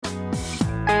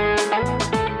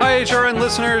HRN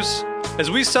listeners.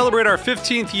 As we celebrate our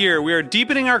 15th year, we are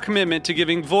deepening our commitment to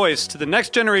giving voice to the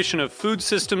next generation of food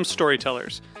systems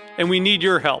storytellers, and we need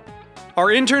your help. Our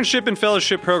internship and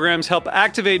fellowship programs help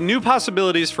activate new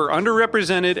possibilities for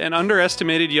underrepresented and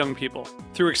underestimated young people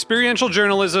through experiential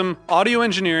journalism, audio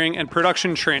engineering, and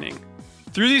production training.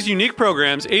 Through these unique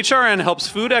programs, HRN helps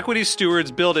food equity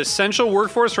stewards build essential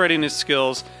workforce readiness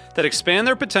skills that expand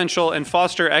their potential and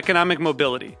foster economic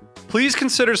mobility. Please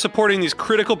consider supporting these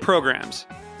critical programs.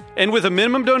 And with a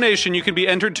minimum donation, you can be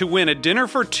entered to win a dinner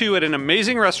for two at an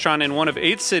amazing restaurant in one of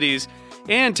 8 cities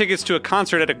and tickets to a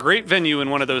concert at a great venue in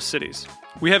one of those cities.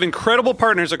 We have incredible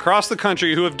partners across the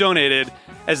country who have donated,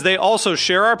 as they also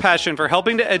share our passion for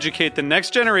helping to educate the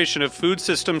next generation of food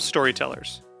systems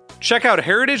storytellers. Check out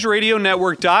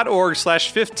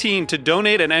heritageradionetwork.org/15 to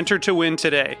donate and enter to win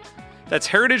today. That's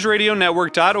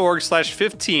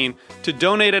heritageradionetwork.org/15 to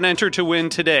donate and enter to win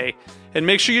today. And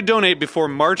make sure you donate before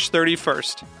March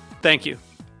 31st. Thank you.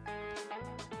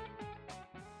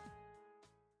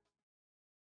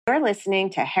 You're listening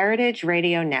to Heritage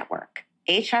Radio Network.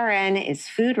 HRN is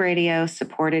food radio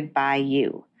supported by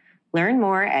you. Learn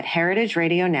more at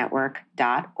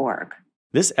heritageradionetwork.org.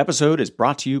 This episode is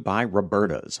brought to you by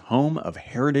Roberta's, home of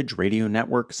Heritage Radio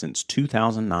Network since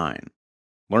 2009.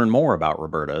 Learn more about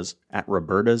Roberta's at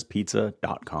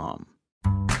robertaspizza.com.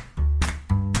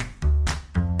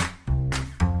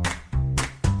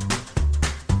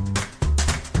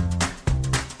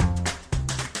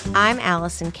 I'm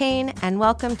Allison Kane, and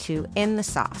welcome to In the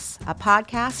Sauce, a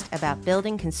podcast about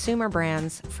building consumer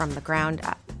brands from the ground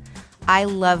up. I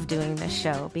love doing this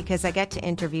show because I get to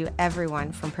interview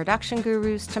everyone from production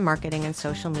gurus to marketing and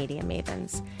social media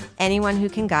mavens, anyone who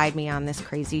can guide me on this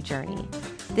crazy journey.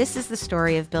 This is the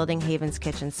story of building Haven's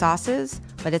Kitchen sauces,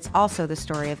 but it's also the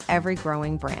story of every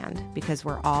growing brand because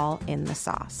we're all in the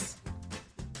sauce.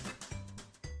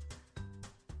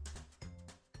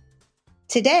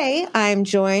 Today, I'm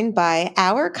joined by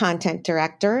our content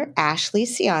director, Ashley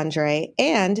Ciandre,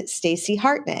 and Stacey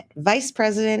Hartnett, Vice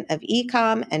President of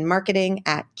Ecom and Marketing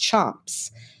at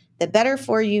Chomps, the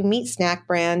better-for-you meat snack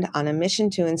brand on a mission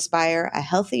to inspire a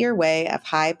healthier way of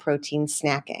high-protein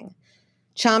snacking.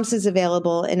 Chomps is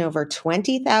available in over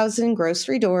 20,000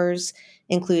 grocery doors,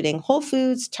 including Whole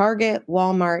Foods, Target,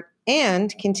 Walmart,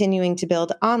 and continuing to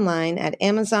build online at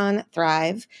Amazon,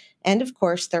 Thrive, and of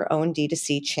course, their own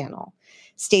D2C channel.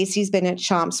 Stacey's been at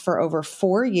Chomps for over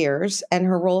 4 years, and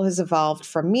her role has evolved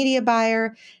from media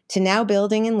buyer to now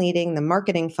building and leading the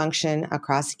marketing function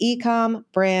across e-com,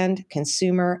 brand,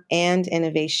 consumer, and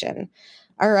innovation.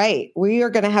 All right, we are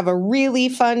going to have a really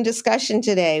fun discussion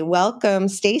today. Welcome,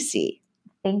 Stacey.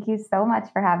 Thank you so much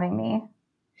for having me.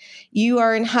 You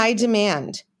are in high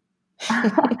demand. Is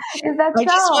that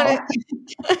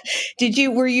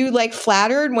so? Were you like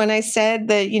flattered when I said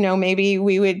that, maybe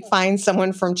we would find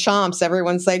someone from Chomps?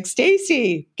 Everyone's like,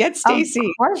 Stacey, get Stacey. Of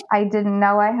course. I didn't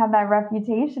know I had that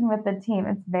reputation with the team.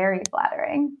 It's very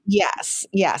flattering. Yes.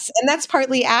 And that's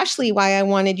partly, Ashley, why I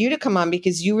wanted you to come on,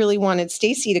 because you really wanted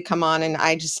Stacey to come on, and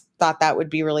I just thought that would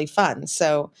be really fun.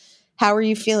 So how are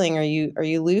you feeling? Are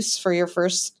you loose for your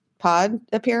first pod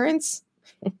appearance?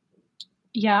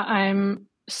 Yeah, I'm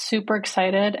super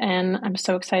excited, and I'm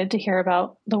so excited to hear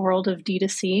about the world of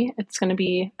D2C. It's going to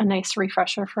be a nice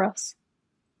refresher for us.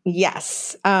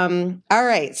 Yes. All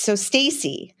right. So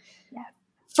Stacey,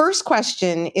 First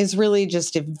question is really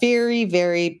just a very,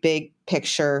 very big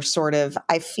picture sort of.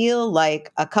 I feel like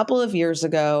a couple of years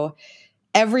ago,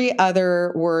 every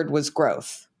other word was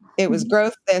growth. It was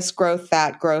growth this, growth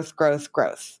that, growth.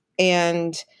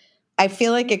 And I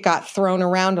feel like it got thrown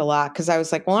around a lot because I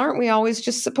was like, well, aren't we always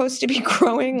just supposed to be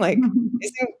growing? Like,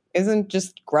 isn't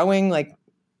just growing like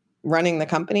running the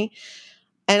company?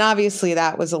 And obviously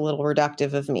that was a little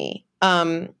reductive of me.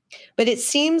 But it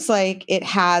seems like it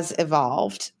has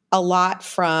evolved a lot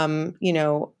from,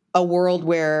 a world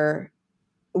where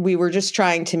we were just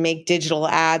trying to make digital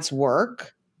ads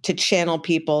work to channel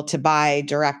people to buy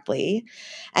directly.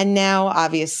 And now,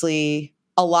 obviously,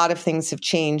 a lot of things have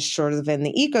changed sort of in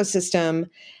the ecosystem.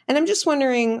 And I'm just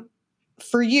wondering,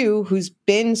 for you, who's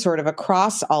been sort of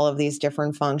across all of these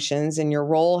different functions and your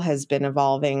role has been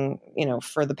evolving,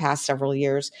 for the past several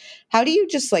years, how do you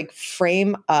just like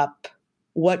frame up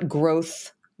what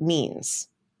growth means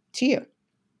to you?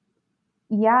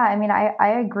 Yeah, I mean,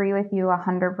 I agree with you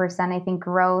 100%. I think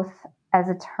growth as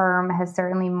a term has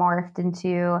certainly morphed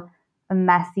into a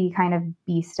messy kind of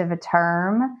beast of a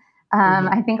term.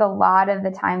 I think a lot of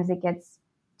the times it gets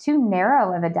too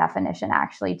narrow of a definition,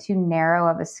 actually, too narrow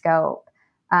of a scope.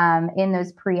 In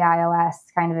those pre-iOS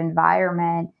kind of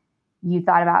environment, you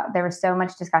thought about, there was so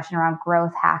much discussion around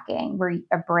growth hacking, where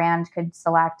a brand could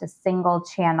select a single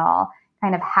channel,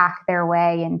 kind of hack their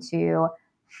way into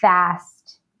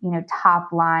fast,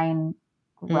 top line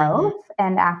growth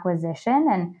and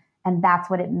acquisition. And that's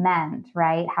what it meant,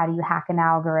 right? How do you hack an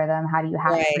algorithm? How do you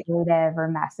hack creative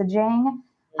or messaging?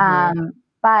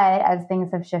 But as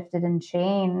things have shifted and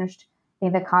changed, I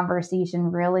think the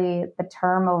conversation really, the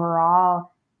term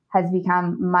overall has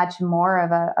become much more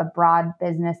of a broad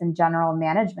business and general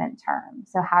management term.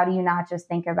 So how do you not just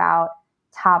think about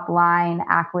top line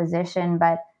acquisition,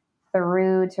 but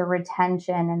through to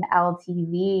retention and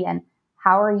LTV, and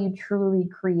how are you truly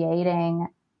creating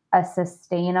a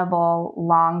sustainable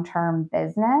long-term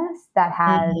business that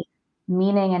has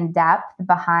meaning and depth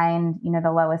behind,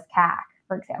 the lowest CAC,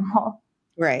 for example.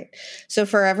 Right. So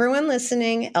for everyone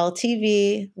listening,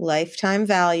 LTV, lifetime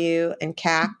value, and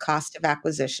CAC, cost of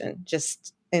acquisition,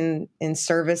 just in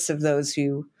service of those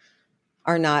who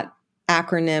are not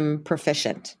acronym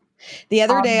proficient. The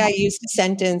other day I used a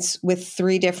sentence with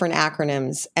 3 different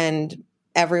acronyms, and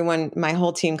everyone, my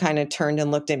whole team kind of turned and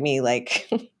looked at me like,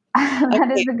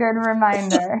 that is a good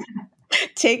reminder.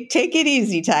 Take it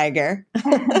easy, Tiger.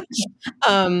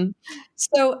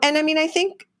 So, and I mean, I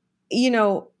think,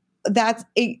 that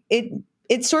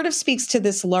it sort of speaks to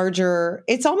this larger,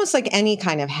 it's almost like any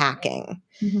kind of hacking,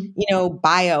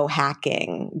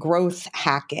 biohacking, growth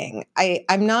hacking.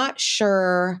 I'm not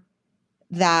sure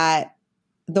that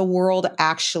the world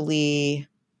actually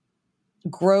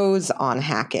grows on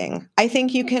hacking. I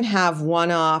think you can have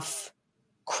one-off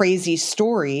crazy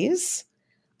stories.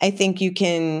 I think you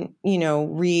can,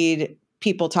 read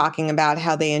people talking about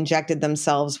how they injected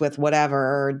themselves with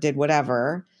whatever or did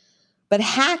whatever. But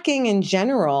hacking in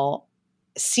general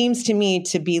seems to me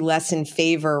to be less in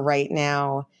favor right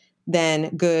now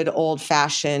than good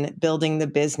old-fashioned building the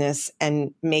business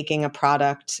and making a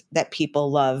product that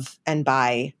people love and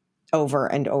buy over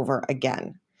and over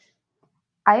again.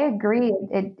 I agree.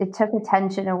 It took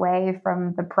attention away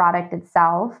from the product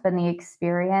itself and the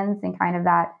experience and kind of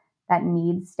that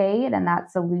need state and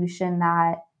that solution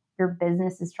that your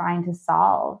business is trying to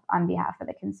solve on behalf of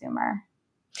the consumer.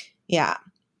 Yeah.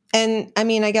 And I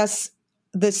mean, I guess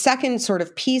the second sort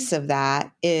of piece of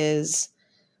that is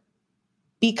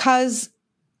because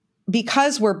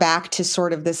we're back to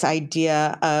sort of this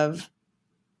idea of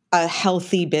a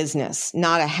healthy business,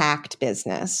 not a hacked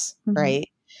business, right?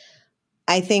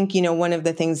 I think, one of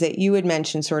the things that you had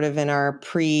mentioned sort of in our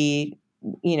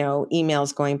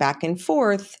emails going back and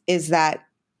forth is that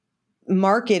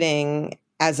marketing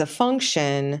as a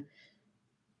function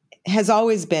has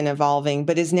always been evolving,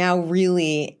 but is now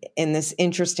really in this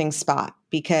interesting spot,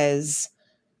 because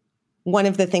one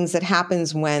of the things that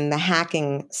happens when the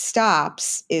hacking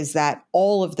stops is that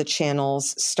all of the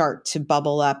channels start to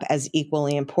bubble up as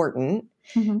equally important.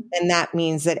 And that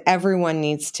means that everyone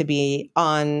needs to be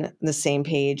on the same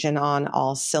page and on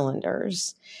all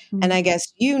cylinders. And I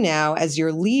guess you now, as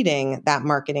you're leading that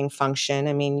marketing function,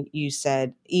 I mean, you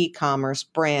said e-commerce,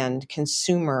 brand,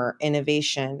 consumer,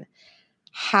 innovation.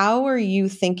 How are you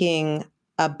thinking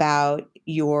about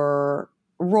your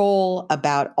role,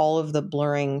 about all of the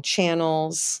blurring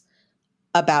channels,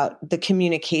 about the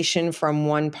communication from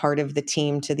one part of the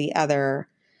team to the other?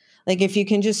 Like, if you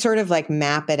can just sort of like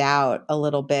map it out a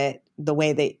little bit, the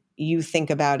way that you think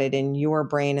about it in your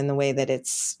brain and the way that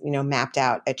it's, mapped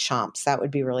out at Chomps, that would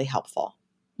be really helpful.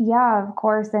 Yeah, of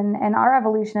course. And our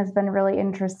evolution has been really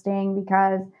interesting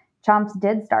because Chomps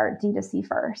did start D2C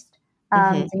first.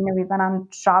 So, we've been on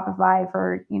Shopify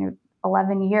for,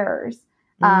 11 years.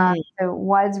 So it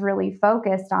was really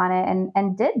focused on it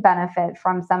and did benefit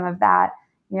from some of that,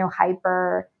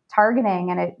 hyper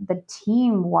targeting. And the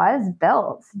team was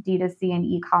built D2C and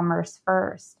e-commerce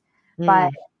first.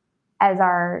 But as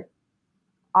our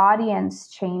audience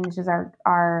changed, as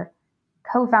our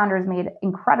co-founders made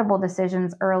incredible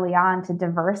decisions early on to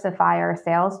diversify our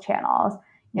sales channels,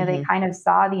 they kind of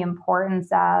saw the importance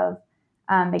of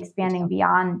expanding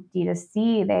beyond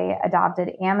D2C. They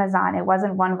adopted Amazon. It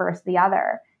wasn't one versus the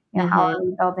other. How are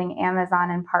we building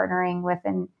Amazon and partnering with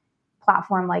a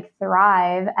platform like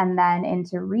Thrive and then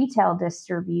into retail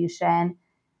distribution?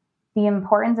 The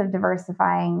importance of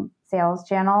diversifying sales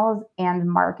channels and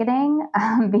marketing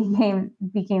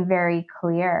became very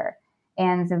clear.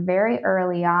 And so very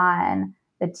early on,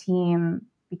 the team,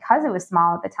 because it was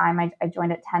small at the time, I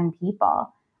joined at 10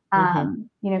 people.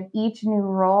 Each new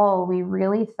role, we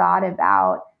really thought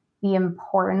about the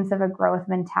importance of a growth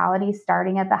mentality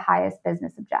starting at the highest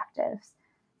business objectives.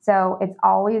 So it's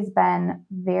always been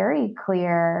very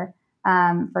clear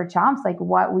for Chomps, like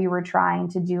what we were trying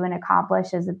to do and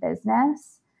accomplish as a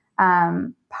business.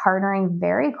 partnering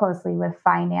very closely with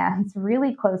finance,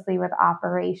 really closely with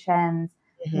operations,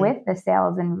 with the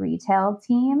sales and retail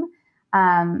team,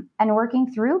 and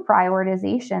working through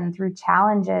prioritization, through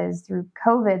challenges, through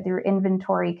COVID, through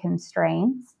inventory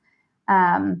constraints,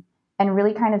 and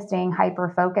really kind of staying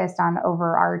hyper-focused on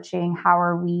overarching, how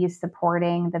are we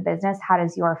supporting the business? How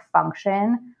does your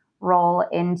function roll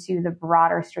into the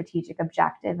broader strategic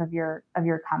objective of your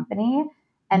company?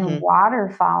 And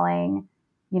waterfalling,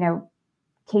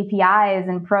 KPIs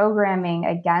and programming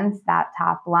against that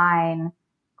top line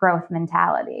growth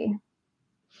mentality.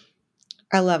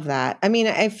 I love that. I mean,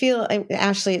 I feel,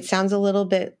 Ashley, it sounds a little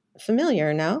bit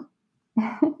familiar, no?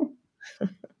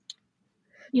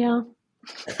 Yeah.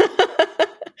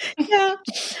 Yeah.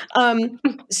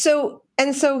 So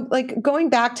like going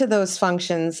back to those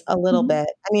functions a little bit,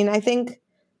 I mean, I think,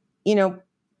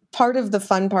 part of the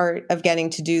fun part of getting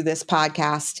to do this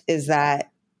podcast is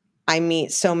that I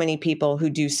meet so many people who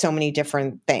do so many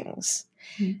different things.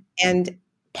 And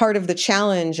part of the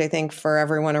challenge, I think, for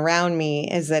everyone around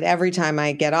me is that every time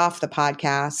I get off the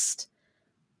podcast,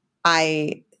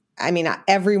 I mean,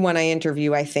 everyone I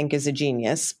interview, I think, is a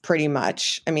genius, pretty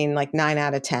much. I mean, like 9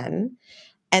 out of 10.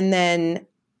 And then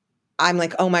I'm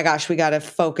like, oh my gosh, we got to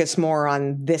focus more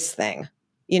on this thing.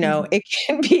 It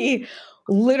can be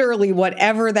literally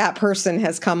whatever that person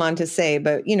has come on to say.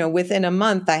 But, within a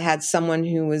month, I had someone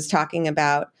who was talking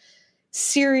about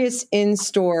serious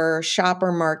in-store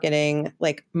shopper marketing,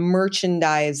 like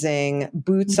merchandising,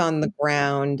 boots on the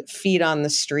ground, feet on the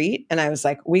street. And I was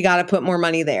like, we got to put more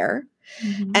money there.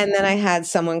 And then I had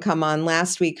someone come on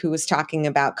last week who was talking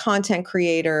about content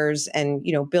creators and,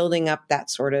 building up that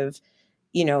sort of,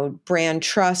 brand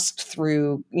trust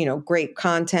through, great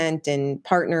content and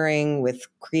partnering with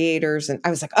creators. And I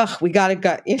was like, oh, we got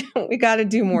to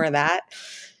do more of that.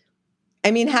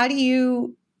 I mean, how do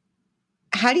you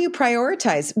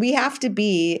prioritize? We have to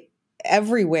be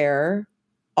everywhere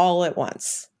all at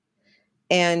once.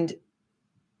 And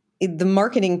the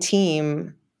marketing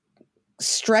team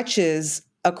stretches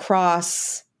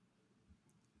across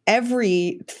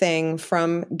everything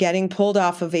from getting pulled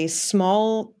off of a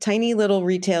small, tiny little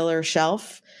retailer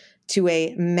shelf to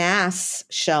a mass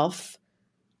shelf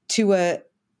to a,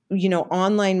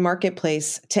 online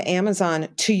marketplace to Amazon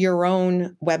to your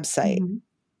own website.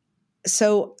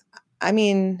 So, I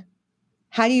mean,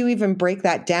 how do you even break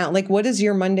that down? Like, what does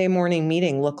your Monday morning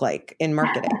meeting look like in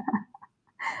marketing?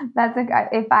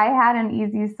 If I had an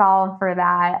easy solve for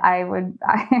that,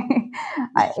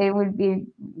 it would be,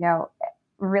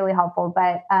 really helpful.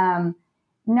 But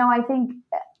no, I think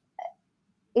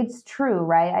it's true,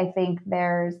 right? I think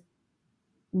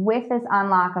with this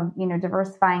unlock of,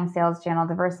 diversifying sales channel,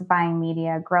 diversifying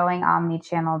media, growing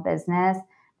omni-channel business,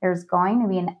 there's going to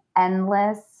be an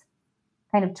endless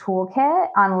kind of toolkit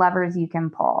on levers you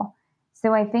can pull.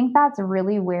 So I think that's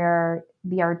really where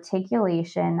the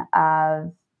articulation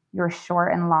of your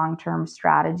short and long-term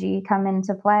strategy come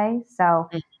into play. So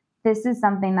this is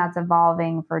something that's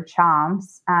evolving for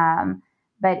Chomps,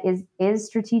 but is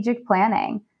strategic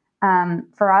planning.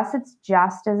 For us, it's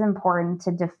just as important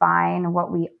to define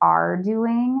what we are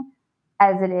doing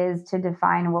as it is to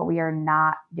define what we are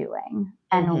not doing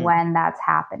and when that's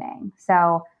happening.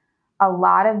 So a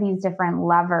lot of these different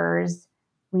levers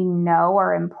we know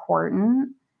are important,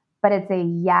 but it's a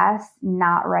yes,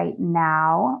 not right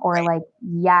now, or like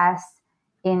yes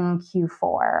in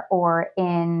Q4 or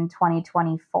in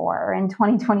 2024 or in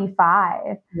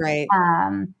 2025. Right.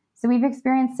 So we've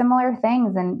experienced similar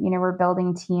things, and we're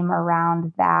building team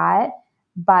around that,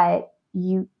 but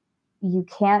you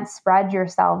can't spread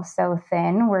yourself so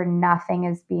thin where nothing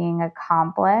is being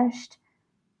accomplished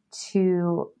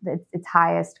to its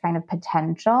highest kind of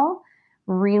potential.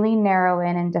 Really narrow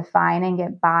in and define and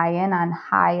get buy-in on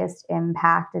highest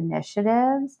impact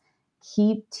initiatives.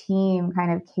 Keep team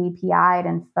kind of KPI'd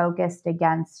and focused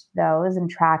against those and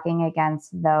tracking against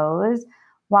those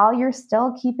while you're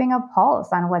still keeping a pulse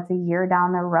on what's a year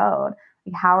down the road.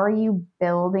 Like, how are you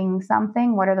building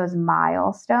something? What are those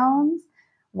milestones?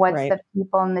 What's the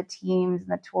people and the teams and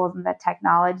the tools and the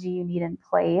technology you need in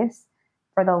place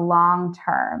for the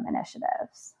long-term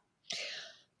initiatives?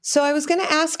 So I was going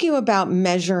to ask you about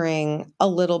measuring a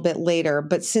little bit later,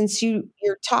 but since you're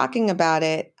talking about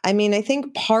it, I mean, I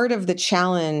think part of the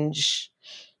challenge,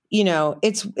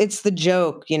 it's the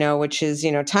joke, which is,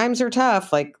 times are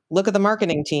tough. Like, look at the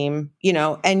marketing team,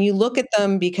 and you look at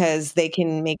them because they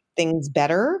can make things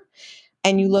better.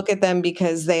 And you look at them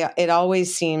because it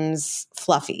always seems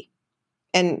fluffy.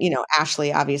 And,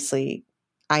 Ashley, obviously,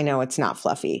 I know it's not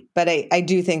fluffy, but I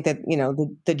do think that,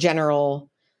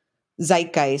 the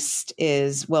zeitgeist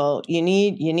is, well, you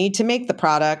need to make the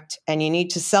product and you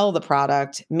need to sell the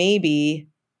product. Maybe,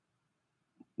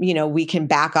 we can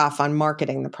back off on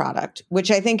marketing the product,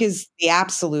 which I think is the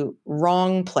absolute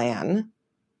wrong plan,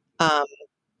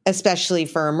 especially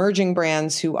for emerging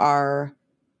brands who are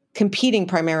competing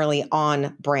primarily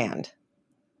on brand.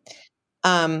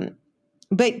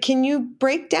 But can you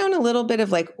break down a little bit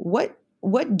of like, what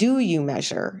do you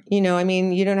measure? You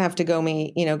don't have to go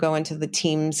into the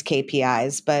team's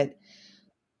KPIs, but,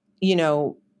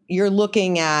 you're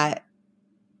looking at,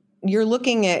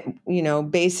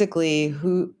 basically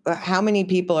how many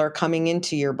people are coming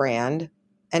into your brand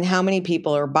and how many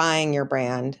people are buying your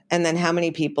brand and then how many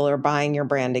people are buying your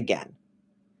brand again.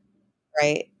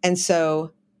 Right. And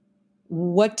so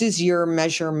what does your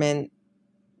measurement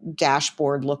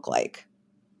dashboard look like?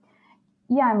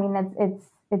 Yeah, I mean,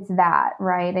 it's that,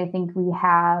 right? I think we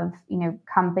have,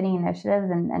 company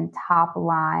initiatives and top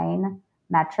line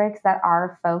metrics that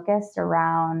are focused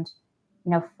around,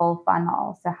 full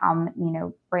funnel. So how,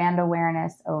 brand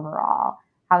awareness overall,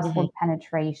 household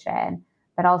penetration,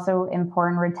 but also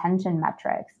important retention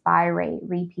metrics, buy rate,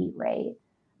 repeat rate.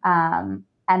 And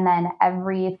then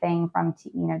everything from,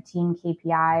 team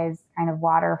KPIs kind of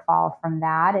waterfall from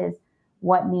that is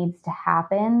what needs to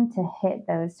happen to hit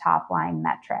those top line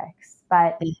metrics.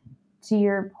 But to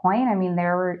your point, I mean,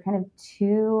 there were kind of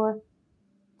two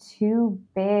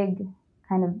big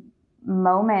kind of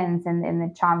moments in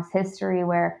the Chomp's history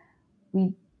where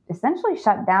we essentially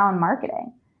shut down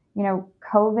marketing.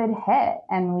 COVID hit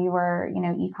and we were,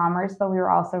 e-commerce, but we were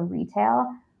also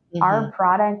retail. Our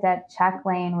product at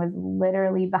Checklane was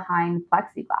literally behind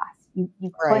plexiglass. You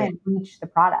couldn't reach the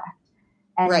product.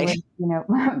 And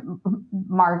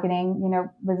marketing,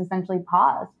 was essentially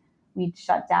paused. We'd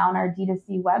shut down our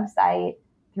D2C website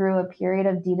through a period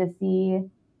of D2C,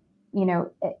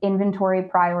 inventory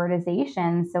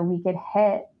prioritization so we could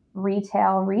hit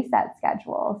retail reset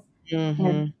schedules.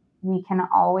 We can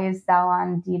always sell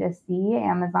on D2C.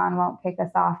 Amazon won't kick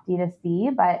us off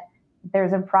D2C, but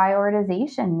there's a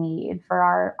prioritization need for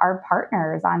our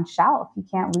partners on shelf. You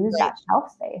can't lose that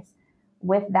shelf space.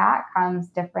 With that comes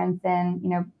difference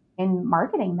in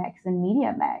marketing mix and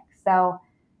media mix. So,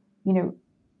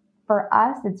 for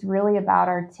us, it's really about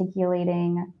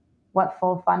articulating what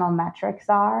full funnel metrics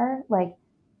are, like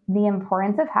the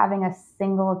importance of having a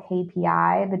single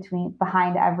KPI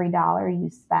behind every dollar you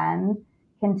spend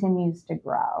continues to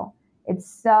grow. It's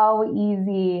so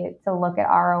easy to look at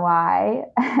ROI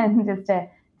and just to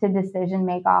decision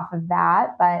make off of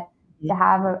that, but to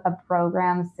have a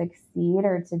program succeed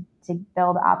or to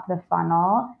build up the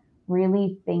funnel,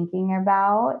 really thinking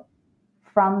about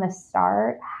from the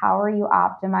start, how are you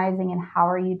optimizing and how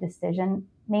are you decision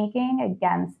making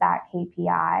against that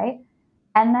KPI?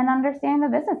 And then understand the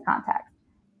business context.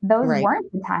 Those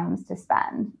weren't the times to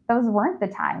spend. Those weren't the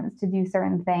times to do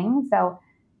certain things. So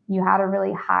you had a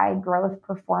really high growth,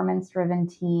 performance driven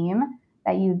team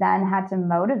that you then had to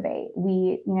motivate.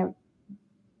 We,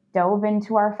 dove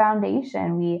into our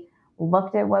foundation. We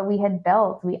looked at what we had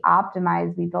built. We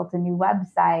optimized. We built a new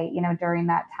website, during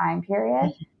that time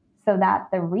period so that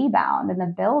the rebound and the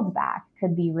build back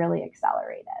could be really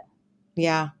accelerated.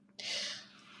 Yeah.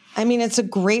 I mean, it's a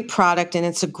great product and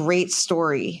it's a great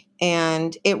story.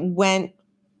 And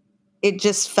it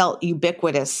just felt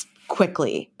ubiquitous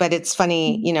quickly, but it's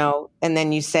funny, and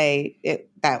then you say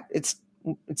that it's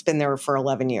been there for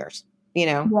 11 years,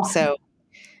 so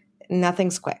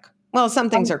nothing's quick. Well, some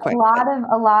things are quick.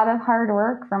 A lot of hard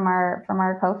work from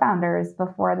our co-founders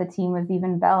before the team was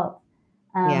even built.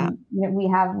 We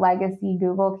have legacy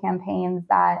Google campaigns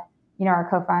that, our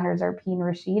co-founders are Pete and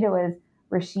Rashid. It was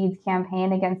Rashid's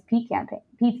campaign against Pete's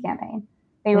campaign.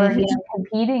 They were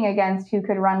competing against who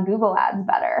could run Google ads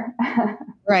better.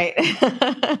 Right.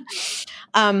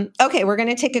 Okay, we're going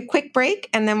to take a quick break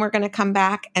and then we're going to come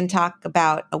back and talk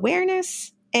about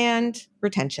awareness and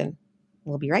retention.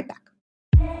 We'll be right back.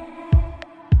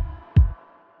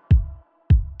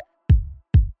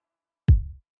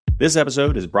 This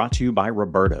episode is brought to you by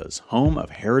Roberta's, home of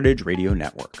Heritage Radio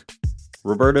Network.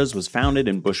 Roberta's was founded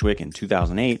in Bushwick in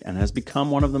 2008 and has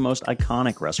become one of the most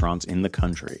iconic restaurants in the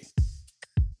country.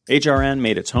 HRN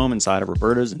made its home inside of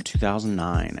Roberta's in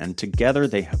 2009, and together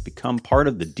they have become part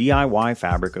of the DIY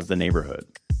fabric of the neighborhood.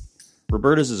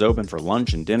 Roberta's is open for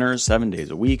lunch and dinners 7 days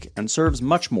a week and serves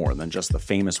much more than just the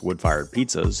famous wood-fired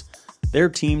pizzas. Their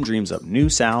team dreams up new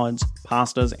salads,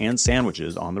 pastas, and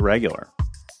sandwiches on the regular.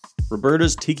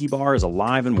 Roberta's Tiki Bar is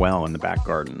alive and well in the back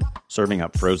garden, serving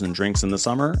up frozen drinks in the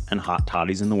summer and hot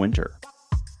toddies in the winter.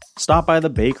 Stop by the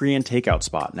bakery and takeout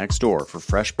spot next door for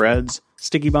fresh breads,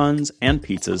 sticky buns, and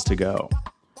pizzas to go.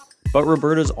 But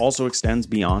Roberta's also extends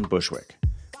beyond Bushwick,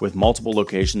 with multiple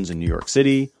locations in New York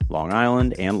City, Long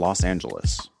Island, and Los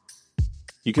Angeles.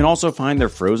 You can also find their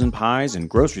frozen pies in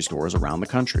grocery stores around the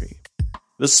country.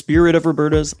 The spirit of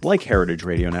Roberta's, like Heritage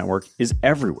Radio Network, is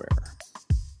everywhere.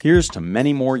 Here's to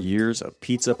many more years of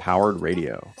pizza-powered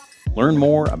radio. Learn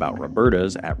more about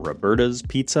Roberta's at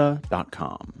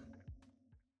robertaspizza.com.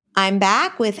 I'm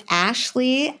back with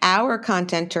Ashley, our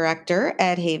content director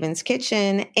at Haven's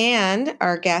Kitchen, and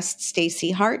our guest,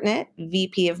 Stacey Hartnett,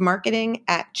 VP of Marketing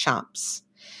at Chomps.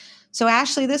 So,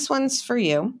 Ashley, this one's for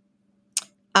you.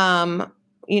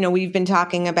 We've been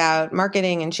talking about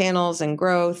marketing and channels and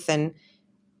growth and,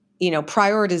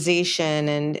 prioritization.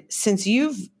 And since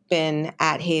you've been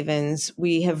at Haven's,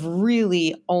 we have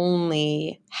really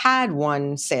only had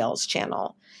one sales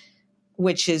channel,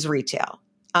 which is retail.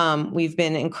 We've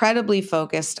been incredibly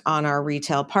focused on our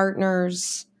retail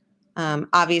partners.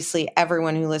 Obviously,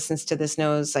 everyone who listens to this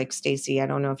knows, like Stacey, I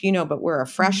don't know if you know, but we're a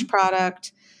fresh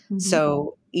product. Mm-hmm.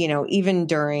 So, even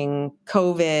during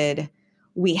COVID,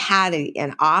 we had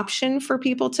an option for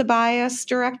people to buy us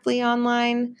directly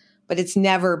online, but it's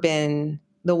never been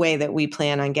the way that we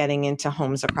plan on getting into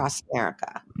homes across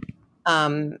America.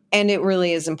 And it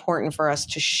really is important for us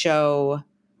to show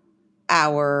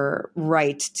our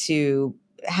right to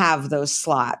have those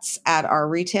slots at our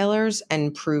retailers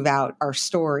and prove out our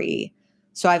story.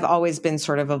 So I've always been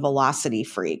sort of a velocity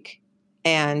freak,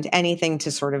 and anything to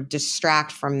sort of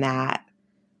distract from that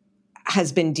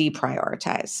has been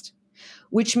deprioritized,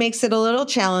 which makes it a little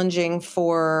challenging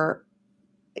for,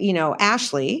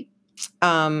 Ashley,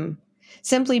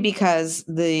 simply because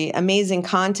the amazing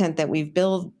content that we've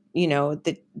built,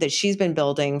 that she's been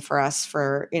building for us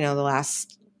for, the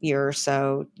last year or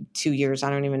so, 2 years, I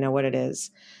don't even know what it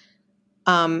is,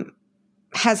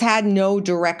 has had no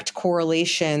direct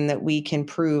correlation that we can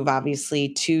prove, obviously,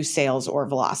 to sales or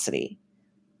velocity.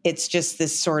 It's just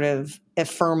this sort of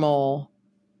ephemeral,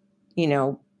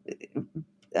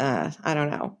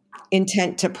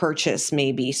 intent to purchase,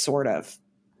 maybe, sort of.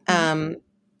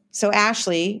 So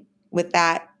Ashley, with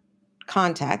that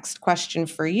context, question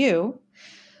for you.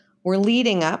 We're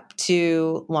leading up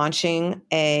to launching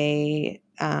a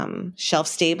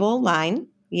shelf-stable line.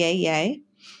 Yay, yay.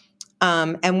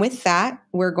 And with that,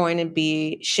 we're going to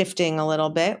be shifting a little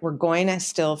bit. We're going to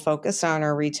still focus on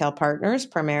our retail partners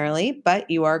primarily,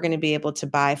 but you are going to be able to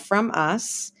buy from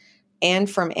us and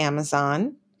from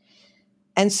Amazon.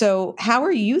 And so how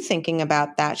are you thinking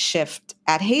about that shift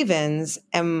at Haven's,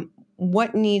 and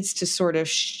what needs to sort of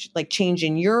change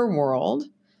in your world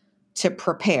to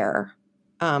prepare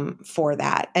for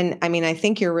that? And I mean, I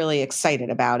think you're really excited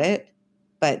about it,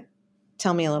 but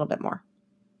tell me a little bit more.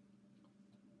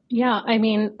 Yeah, I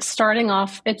mean, starting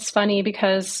off, it's funny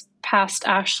because past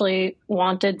Ashley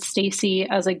wanted Stacey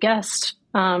as a guest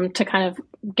to kind of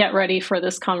get ready for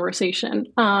this conversation.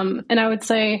 And I would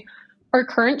say our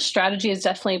current strategy is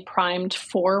definitely primed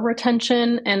for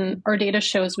retention, and our data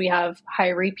shows we have high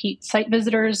repeat site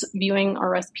visitors viewing our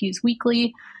recipes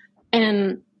weekly.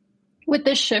 And with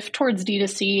this shift towards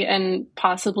D2C and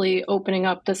possibly opening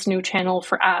up this new channel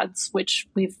for ads, which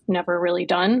we've never really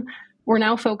done, we're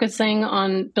now focusing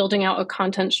on building out a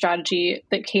content strategy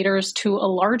that caters to a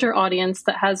larger audience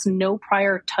that has no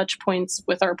prior touch points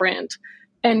with our brand.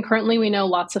 And currently we know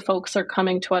lots of folks are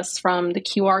coming to us from the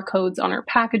QR codes on our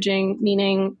packaging,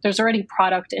 meaning there's already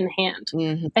product in hand.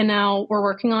 Mm-hmm. And now we're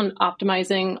working on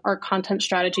optimizing our content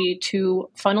strategy to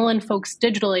funnel in folks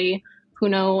digitally who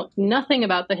know nothing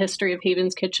about the history of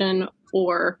Haven's Kitchen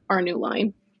or our new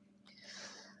line.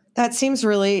 That seems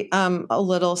really a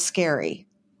little scary.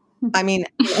 I mean,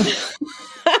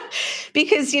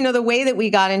 because, the way that we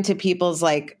got into people's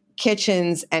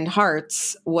kitchens and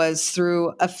hearts was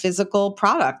through a physical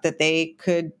product that they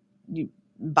could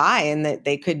buy and that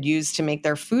they could use to make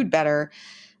their food better.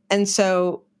 And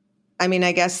so, I mean,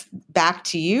 I guess back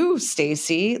to you,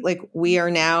 Stacey, we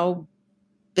are now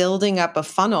building up a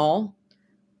funnel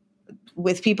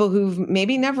with people who've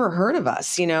maybe never heard of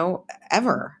us,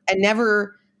 ever, and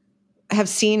never have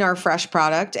seen our fresh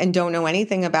product and don't know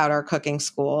anything about our cooking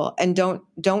school and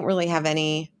don't really have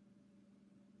any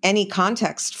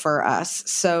context for us.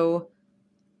 So,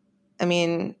 I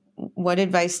mean, what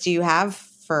advice do you have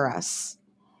for us?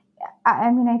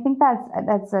 I mean, I think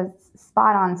that's a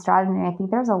spot on strategy. I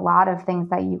think there's a lot of things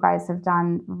that you guys have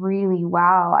done really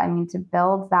well. I mean, to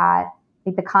build that,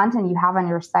 the content you have on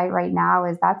your site right now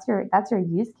that's your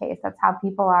use case. That's how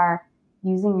people are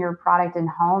using your product in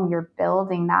home. You're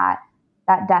building that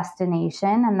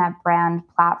destination and that brand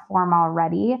platform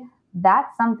already.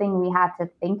 That's something we had to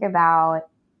think about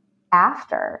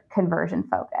after conversion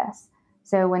focus.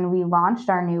 So when we launched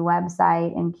our new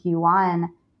website in Q1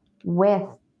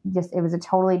 it was a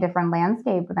totally different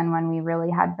landscape than when we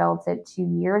really had built it 2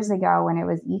 years ago when it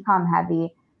was e-com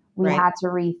heavy. We had to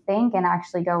rethink and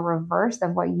actually go reverse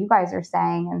of what you guys are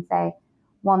saying and say,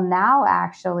 well, now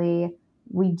actually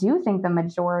we do think the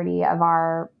majority of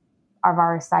our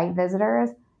site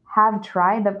visitors have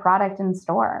tried the product in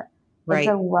store. It's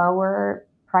a lower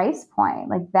price point.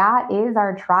 Like that is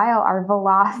our trial, our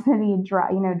velocity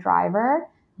driver.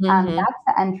 That's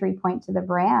the entry point to the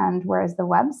brand. Whereas the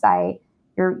website,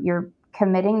 you're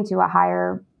committing to a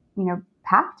higher,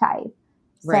 pack type.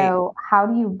 So how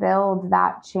do you build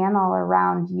that channel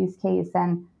around use case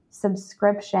and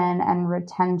subscription and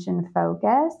retention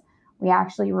focus? We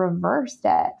actually reversed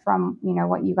it from,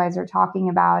 what you guys are talking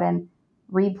about and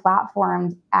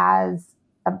re-platformed as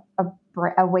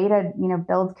a way to,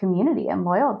 build community and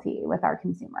loyalty with our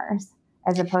consumers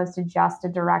as opposed to just a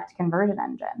direct conversion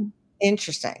engine.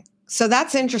 Interesting. So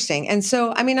that's interesting. And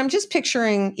so, I'm just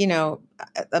picturing,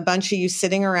 a bunch of you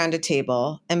sitting around a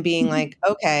table and being like,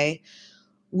 okay,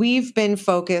 we've been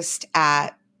focused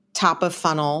at top of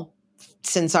funnel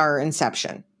since our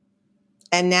inception.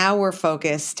 And now we're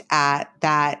focused at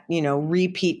that,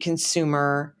 repeat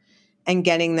consumer and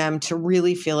getting them to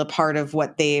really feel a part of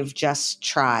what they've just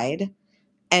tried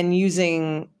and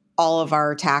using all of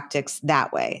our tactics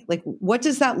that way. Like, what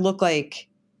does that look like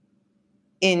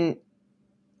in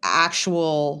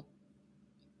actual,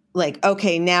 like,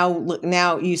 okay,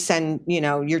 now you send,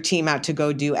 your team out to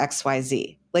go do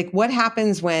XYZ. Like, what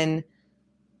happens when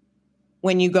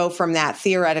you go from that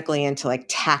theoretically into like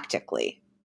tactically?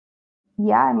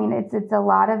 Yeah, it's a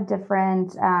lot of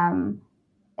different,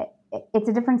 it's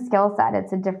a different skill set.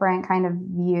 It's a different kind of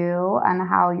view on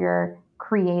how you're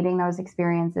creating those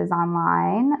experiences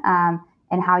online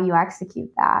and how you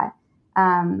execute that.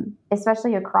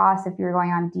 Especially across, if you're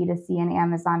going on D2C and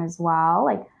Amazon as well,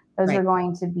 like those are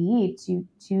going to be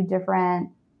two different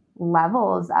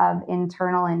levels of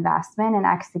internal investment and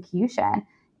execution.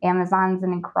 Amazon's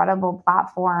an incredible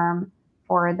platform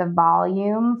for the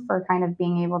volume, for kind of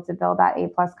being able to build that A+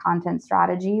 content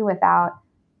strategy without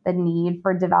the need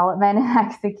for development and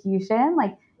execution.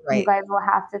 Like you guys will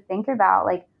have to think about,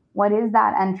 like, what is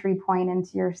that entry point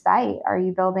into your site? Are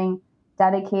you building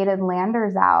dedicated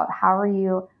landers out? How are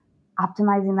you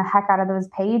optimizing the heck out of those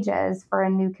pages for a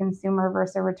new consumer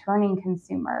versus a returning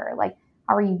consumer? Like,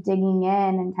 how are you digging in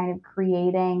and kind of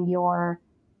creating your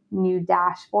new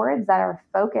dashboards that are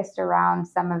focused around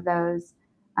some of those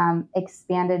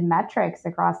expanded metrics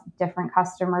across different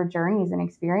customer journeys and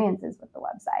experiences with the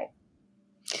website?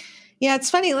 Yeah,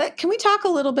 it's funny. Can we talk a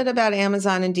little bit about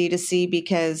Amazon and D2C?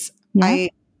 Because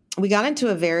we got into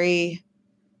a very,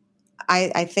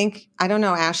 I think, I don't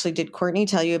know, Ashley, did Courtney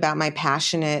tell you about my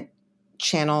passionate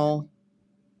channel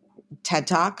TED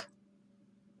Talk?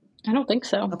 I don't think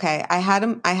so. Okay. I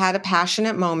had a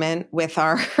passionate moment with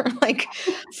our like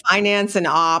finance and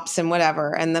ops and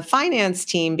whatever. And the finance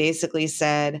team basically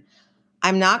said,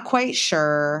 I'm not quite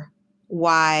sure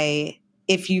why,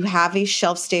 if you have a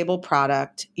shelf-stable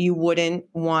product, you wouldn't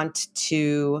want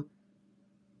to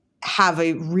have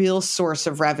a real source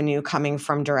of revenue coming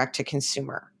from direct to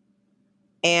consumer.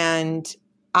 And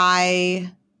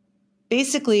I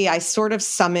sort of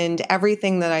summoned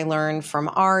everything that I learned from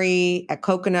Ari at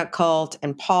Coconut Cult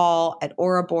and Paul at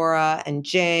Orabora and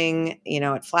Jing,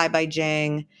 at Fly by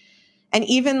Jing. And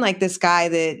even like this guy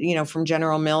that, from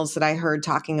General Mills that I heard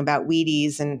talking about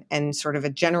Wheaties and sort of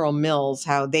at General Mills,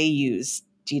 how they use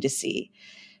D2C.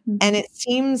 Mm-hmm. And it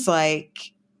seems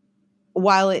like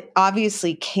while it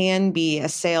obviously can be a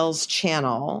sales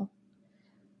channel,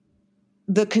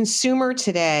 the consumer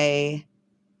today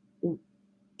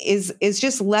is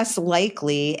just less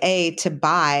likely, to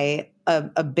buy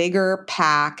a bigger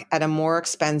pack at a more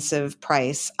expensive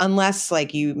price, unless,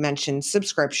 like you mentioned,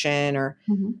 subscription or,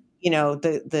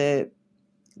 the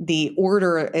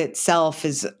order itself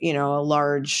is, a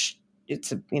large,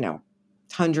 it's a,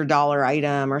 $100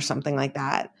 item or something like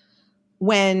that.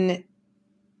 When,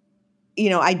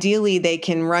 ideally they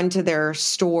can run to their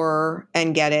store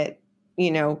and get it,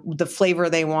 the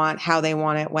flavor they want, how they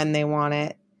want it, when they want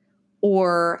it.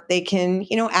 Or they can,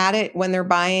 add it when they're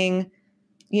buying,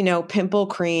 pimple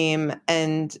cream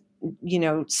and,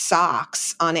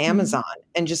 socks on Amazon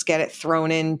and just get it thrown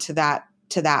into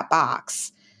that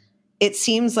box. It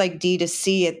seems like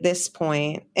D2C at this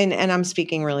point, and I'm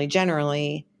speaking really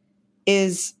generally,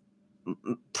 is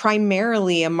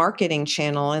primarily a marketing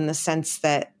channel in the sense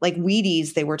that, like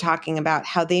Wheaties, they were talking about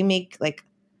how they make like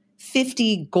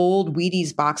 50 gold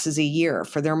Wheaties boxes a year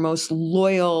for their most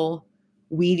loyal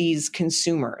Wheaties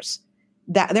consumers.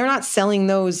 That they're not selling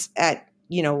those at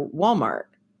Walmart,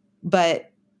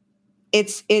 but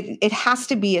it has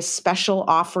to be a special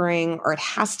offering, or it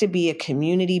has to be a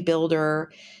community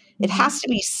builder. It has to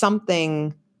be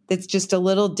something that's just a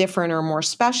little different or more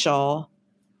special.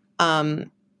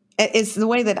 It's the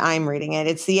way that I'm reading it.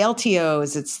 It's the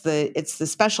LTOs, it's the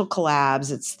special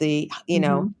collabs, it's the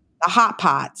the hot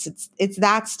pots. It's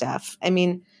that stuff. I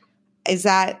mean, is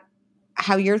that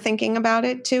how you're thinking about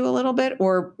it too, a little bit,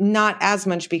 or not as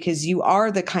much, because you are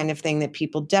the kind of thing that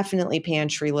people definitely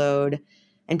pantry load,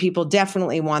 and people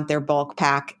definitely want their bulk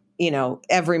pack,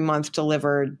 every month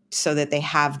delivered so that they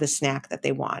have the snack that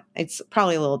they want. It's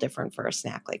probably a little different for a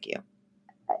snack like you.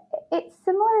 It's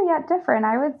similar yet different.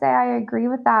 I would say I agree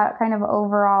with that kind of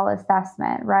overall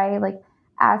assessment, right? Like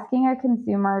asking a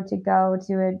consumer to go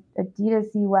to a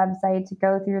D2C website, to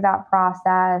go through that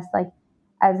process, like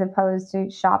as opposed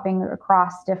to shopping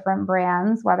across different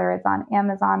brands, whether it's on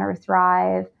Amazon or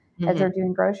Thrive, as they're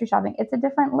doing grocery shopping, it's a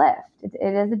different lift.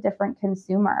 It is a different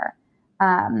consumer.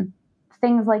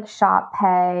 Things like Shop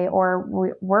Pay, or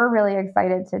we're really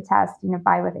excited to test,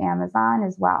 Buy with Amazon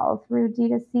as well through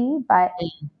D2C. But,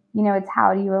 it's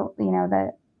how do you,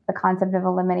 the concept of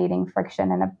eliminating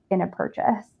friction in a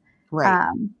purchase. Right.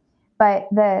 But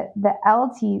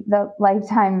the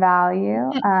lifetime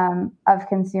value of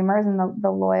consumers and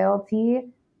the loyalty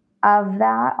of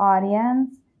that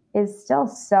audience is still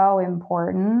so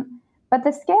important, but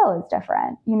the scale is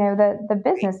different. The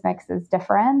business mix is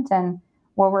different, and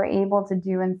what we're able to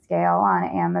do in scale on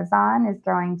Amazon is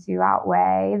going to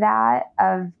outweigh that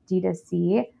of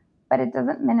D2C, but it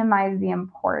doesn't minimize the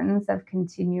importance of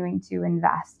continuing to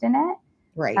invest in it.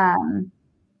 Right.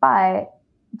 But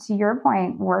to your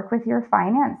point, work with your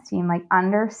finance team, like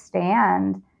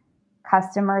understand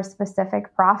customer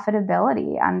specific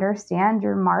profitability, understand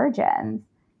your margins,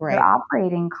 your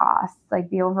operating costs, like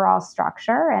the overall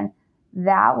structure, and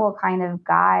that will kind of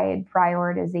guide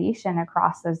prioritization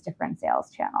across those different sales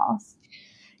channels.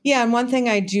 Yeah. And one thing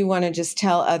I do want to just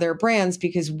tell other brands,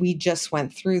 because we just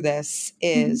went through this,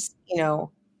 is,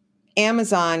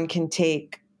 Amazon can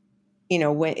take,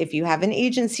 if you have an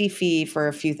agency fee for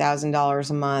a few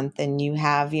 $1,000s a month, and you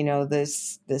have,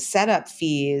 the setup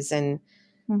fees, and,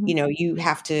 you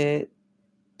have to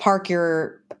park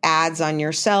your ads on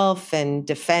yourself and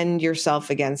defend yourself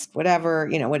against whatever,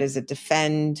 what is it?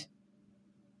 Defend,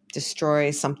 destroy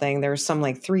something. There's some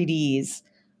like 3Ds.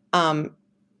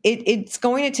 It's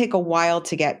going to take a while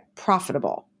to get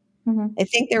profitable. I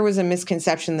think there was a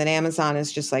misconception that Amazon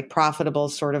is just like profitable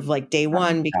sort of like day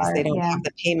one, because they don't have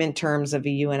the payment terms of a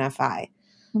UNFI.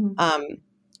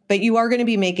 But you are going to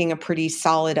be making a pretty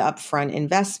solid upfront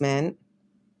investment.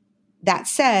 That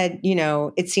said,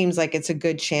 it seems like it's a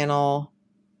good channel,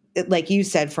 like you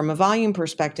said, from a volume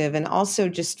perspective, and also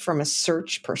just from a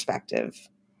search perspective.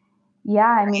 Yeah,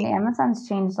 I mean, Amazon's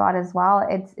changed a lot as well.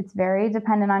 It's very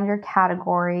dependent on your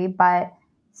category, but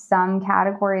some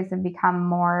categories have become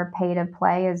more pay to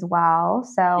play as well.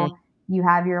 So you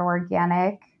have your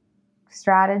organic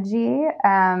strategy,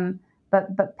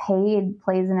 but paid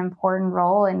plays an important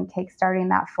role in kickstarting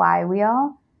that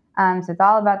flywheel. So it's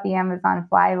all about the Amazon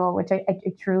flywheel, which I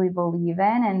truly believe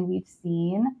in, and we've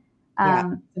seen.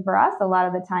 So for us, a lot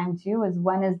of the time too is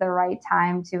when is the right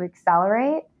time to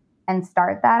accelerate and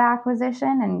start that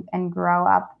acquisition and grow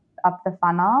up the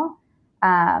funnel.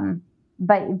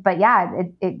 But yeah,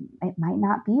 it might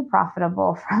not be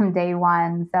profitable from day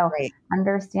one. So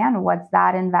understand what's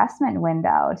that investment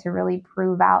window to really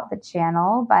prove out the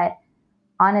channel. But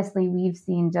honestly, we've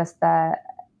seen just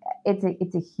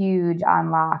it's a huge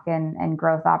unlock and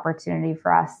growth opportunity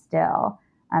for us still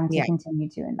to continue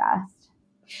to invest.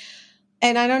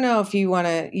 And I don't know if you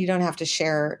don't have to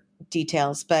share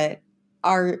details, but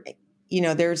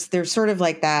there's sort of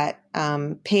like that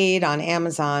paid on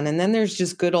Amazon, and then there's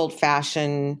just good old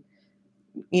fashioned,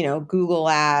 Google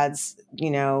ads,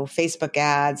 Facebook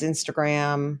ads,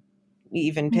 Instagram,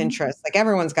 even Pinterest. Like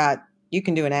everyone's you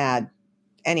can do an ad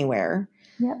anywhere.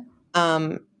 Yeah.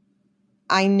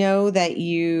 I know that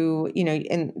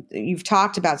and you've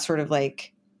talked about sort of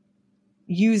like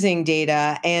using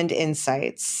data and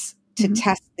insights to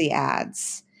test the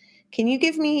ads. Can you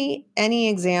give me any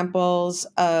examples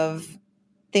of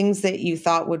things that you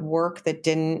thought would work that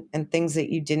didn't, and things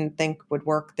that you didn't think would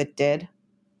work that did?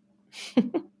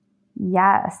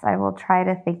 Yes, I will try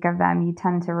to think of them. You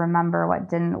tend to remember what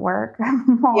didn't work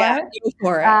more. Yeah, go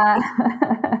for it.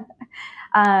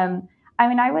 I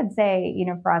mean, I would say,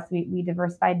 for us, we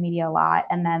diversified media a lot.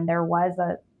 And then there was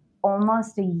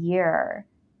almost a year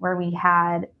where we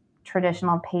had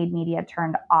traditional paid media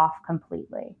turned off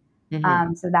completely.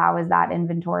 So that was that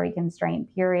inventory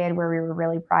constraint period where we were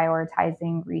really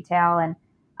prioritizing retail. And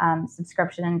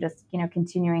subscription and just,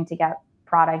 continuing to get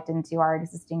product into our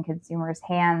existing consumers'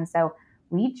 hands. So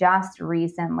we just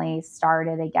recently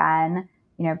started again,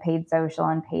 paid social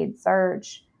and paid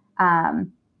search.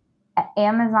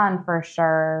 Amazon for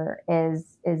sure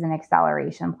is an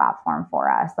acceleration platform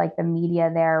for us. Like the media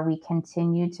there, we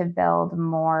continue to build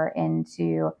more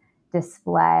into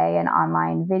display and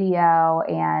online video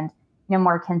and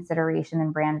more consideration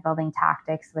and brand building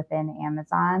tactics within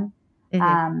Amazon.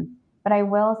 But I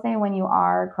will say when you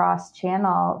are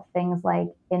cross-channel, things like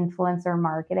influencer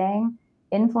marketing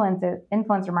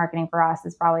for us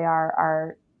is probably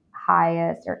our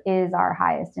highest or is our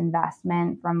highest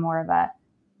investment from more of a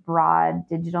broad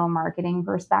digital marketing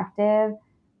perspective.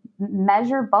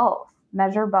 Measure both.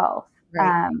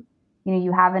 Right.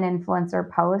 You have an influencer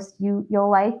post, you'll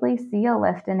likely see a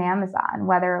lift in Amazon,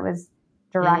 whether it was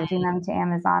directing them to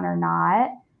Amazon or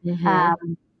not.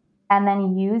 And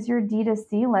then use your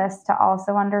D2C list to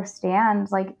also understand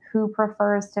like who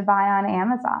prefers to buy on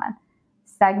Amazon.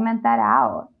 Segment that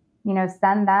out,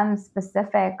 send them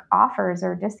specific offers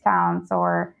or discounts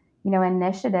or,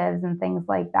 initiatives and things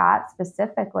like that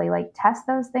specifically, like test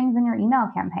those things in your email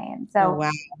campaign. So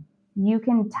you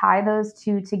can tie those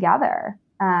two together.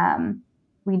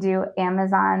 We do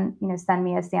Amazon, send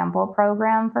me a sample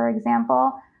program, for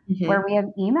example, where we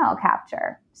have email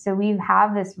capture. So we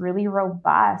have this really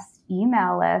robust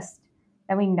email list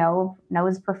that we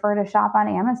knows prefer to shop on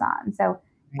Amazon. So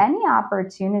any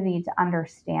opportunity to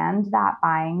understand that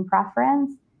buying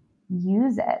preference,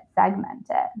 use it, segment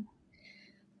it.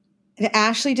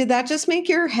 Ashley, did that just make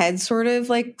your head sort of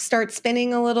like start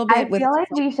spinning a little bit? I feel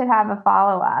like we should have a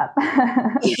follow-up.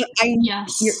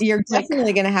 Yes. You're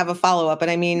definitely going to have a follow-up. But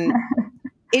I mean,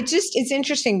 it's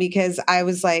interesting because I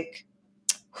was like,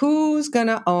 who's going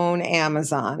to own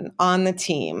Amazon on the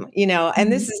team?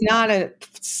 And this is not a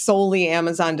solely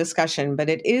Amazon discussion, but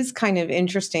it is kind of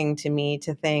interesting to me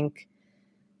to think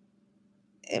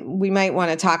we might want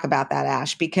to talk about that,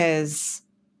 Ash, because,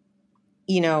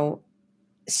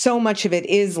 so much of it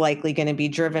is likely going to be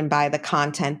driven by the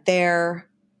content there.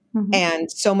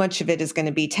 And so much of it is going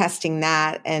to be testing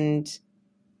that. And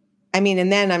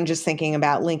then I'm just thinking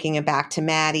about linking it back to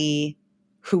Maddie,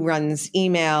 who runs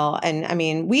email. And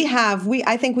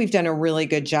I think we've done a really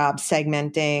good job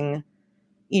segmenting.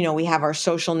 We have our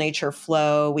social nature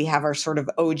flow. We have our sort of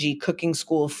OG cooking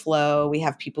school flow. We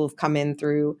have people who've come in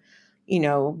through,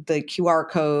 the QR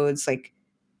codes,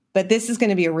 but this is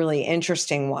going to be a really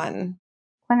interesting one.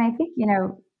 And I think,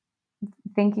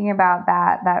 thinking about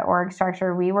that org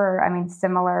structure, we were,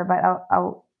 similar, but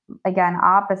again,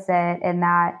 opposite in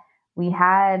that we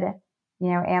had,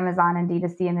 Amazon and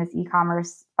D2C and this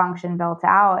e-commerce function built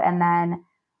out. And then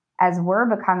as we're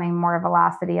becoming more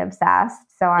velocity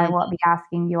obsessed, so I will be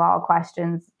asking you all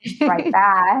questions right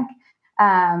back,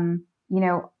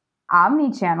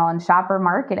 omni-channel and shopper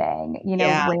marketing,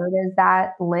 where does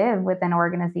that live within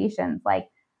organizations?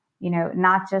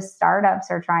 Not just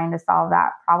startups are trying to solve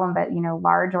that problem, but,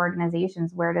 large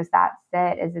organizations, where does that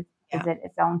sit? Is it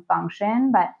its own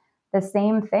function? But the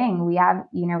same thing, we have,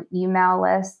 email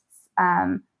lists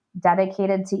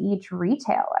dedicated to each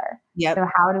retailer. So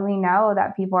how do we know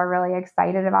that people are really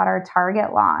excited about our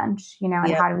Target launch, and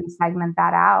how do we segment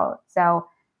that out? So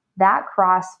that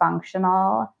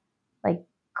cross-functional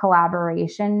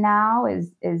collaboration now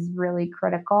is really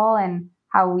critical. And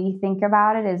how we think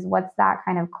about it is what's that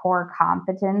kind of core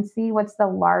competency? What's the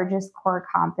largest core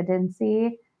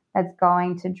competency that's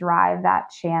going to drive that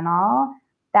channel?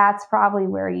 That's probably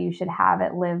where you should have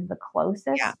it live the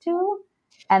closest to.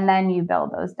 And then you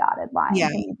build those dotted lines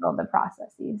and you build the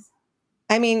processes.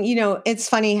 It's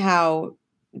funny how,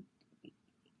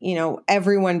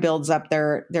 everyone builds up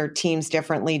their teams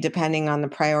differently depending on the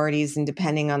priorities and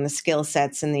depending on the skill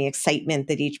sets and the excitement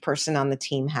that each person on the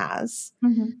team has.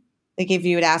 If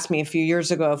you had asked me a few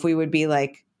years ago if we would be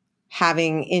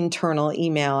having internal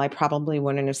email, I probably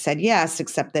wouldn't have said yes,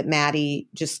 except that Maddie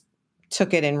just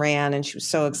took it and ran and she was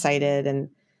so excited. And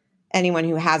anyone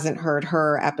who hasn't heard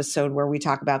her episode where we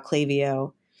talk about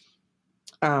Klaviyo,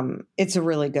 it's a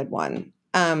really good one.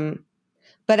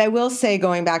 But I will say,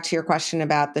 going back to your question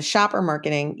about the shopper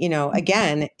marketing,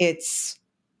 again,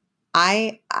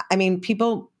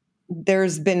 people,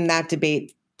 there's been that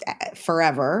debate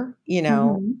forever,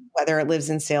 whether it lives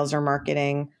in sales or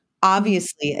marketing.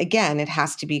 Obviously, again, it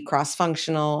has to be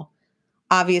cross-functional.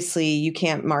 Obviously, you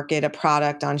can't market a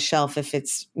product on shelf if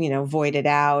it's, voided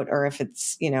out or if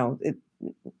it's, no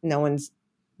one's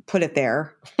put it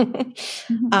there.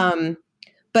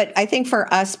 But I think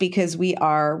for us, because we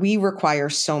require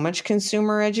so much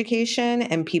consumer education,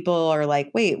 and people are like,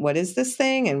 wait, what is this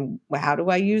thing? And how do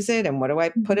I use it? And what do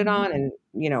I put it on? And,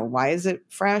 why is it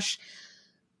fresh?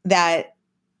 That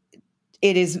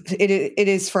it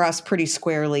is for us pretty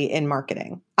squarely in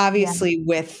marketing, obviously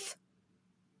with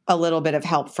a little bit of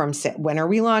help from when are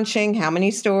we launching? How many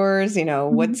stores?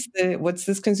 What's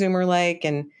this consumer like?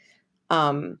 And,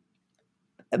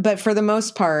 but for the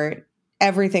most part,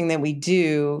 everything that we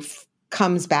do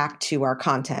comes back to our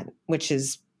content, which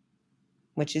is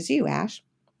you, Ash.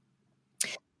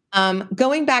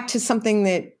 Going back to something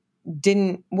that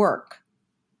didn't work.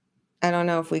 I don't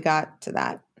know if we got to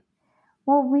that.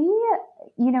 Well, we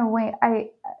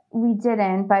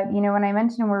didn't, but when I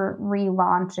mentioned we're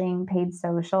relaunching paid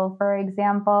social, for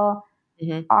example,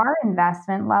 our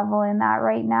investment level in that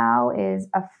right now is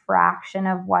a fraction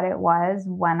of what it was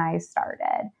when I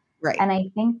started. Right. And I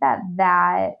think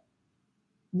that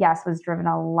yes, was driven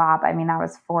a lot. I mean, that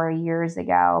was 4 years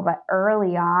ago, but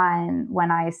early on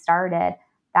when I started,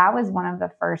 that was one of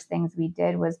the first things we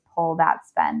did was pull that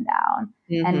spend down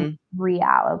and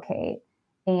reallocate.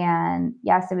 And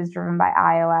yes, it was driven by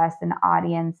iOS and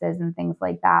audiences and things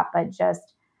like that. But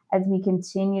just as we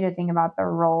continue to think about the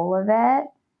role of it,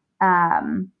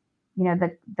 the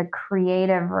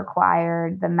creative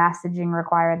required, the messaging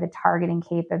required, the targeting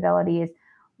capabilities,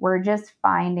 we're just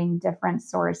finding different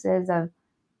sources of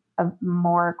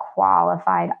more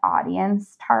qualified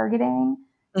audience targeting.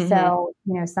 So,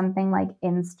 something like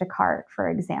Instacart, for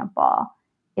example,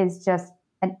 is just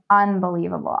an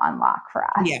unbelievable unlock for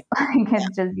us. Yeah.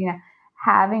 It's just,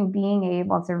 being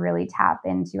able to really tap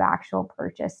into actual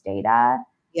purchase data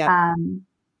in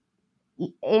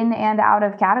and out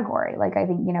of category. Like, I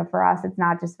think, for us, it's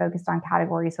not just focused on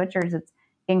category switchers, it's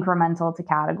incremental to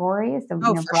categories. So,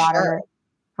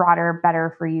 broader,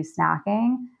 better for you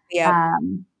snacking. Yeah.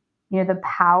 The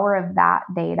power of that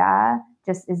data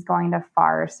just is going to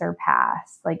far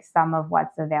surpass like some of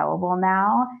what's available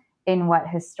now in what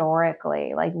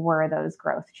historically were those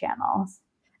growth channels.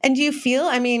 And do you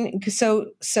feel,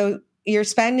 so you're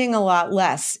spending a lot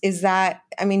less. Is that,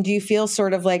 do you feel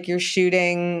sort of like you're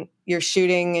shooting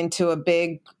into a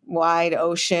big wide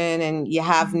ocean and you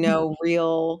have no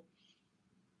real,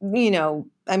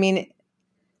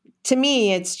 to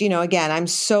me, it's, again, I'm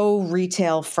so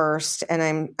retail first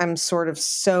and I'm sort of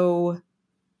so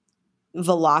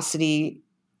velocity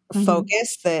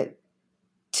focused that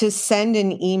to send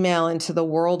an email into the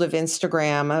world of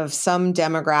Instagram of some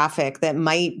demographic that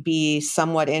might be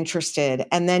somewhat interested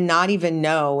and then not even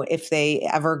know if they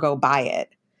ever go buy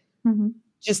it,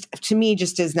 just to me,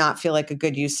 just does not feel like a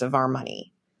good use of our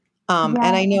money. And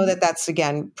I know that that's,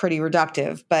 again, pretty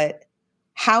reductive, but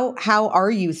how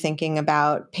are you thinking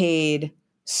about paid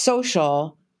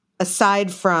social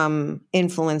aside from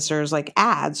influencers like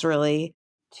ads, really?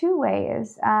 Two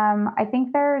ways. I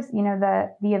think there's,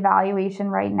 the evaluation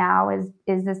right now is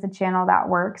this a channel that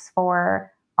works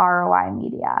for ROI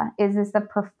media? Is this a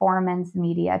performance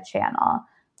media channel?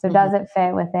 So does it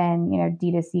fit within,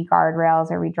 D2C guardrails?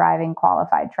 Are we driving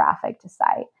qualified traffic to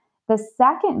site? The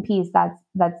second piece that's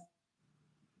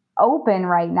open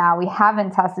right now, we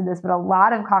haven't tested this, but a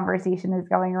lot of conversation is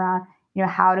going around,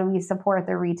 how do we support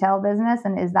the retail business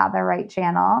and is that the right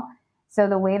channel? So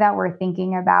the way that we're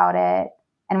thinking about it,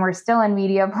 and we're still in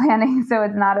media planning, so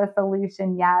it's not a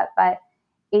solution yet, but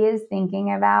is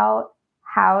thinking about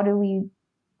how do we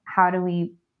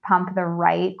pump the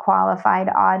right qualified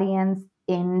audience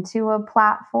into a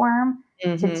platform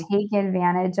to take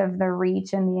advantage of the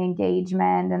reach and the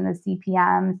engagement and the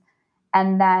CPMs,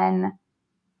 and then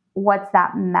what's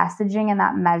that messaging and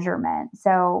that measurement?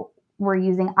 So we're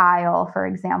using Aisle, for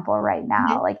example, right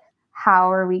now. How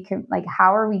are we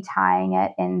tying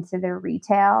it into the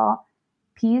retail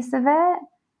piece of it?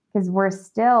 Because we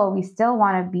still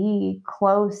want to be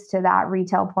close to that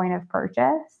retail point of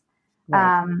purchase.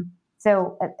 Right.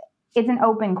 So it's an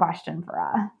open question for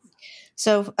us.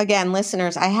 So again,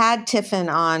 listeners, I had Tiffin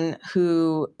on,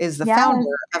 who is the founder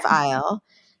of Aisle.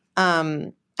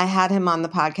 I had him on the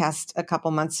podcast a couple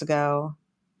months ago.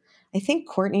 I think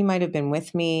Courtney might have been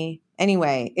with me.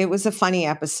 Anyway, it was a funny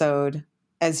episode,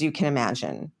 as you can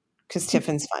imagine, because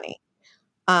Tiffin's funny.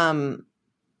 And,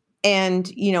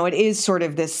 it is sort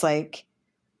of this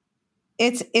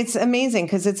it's amazing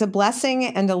because it's a blessing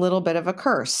and a little bit of a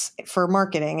curse for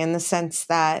marketing in the sense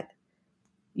that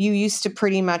you used to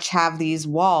pretty much have these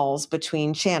walls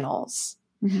between channels.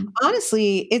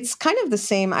 Honestly, it's kind of the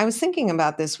same. I was thinking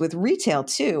about this with retail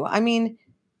too.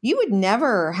 You would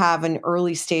never have an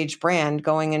early stage brand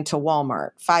going into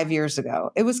Walmart 5 years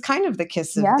ago. It was kind of the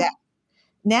kiss of death.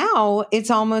 Now it's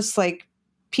almost like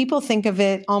people think of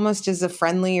it almost as a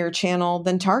friendlier channel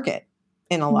than Target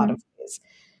in a lot of ways.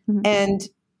 And,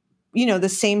 the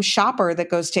same shopper that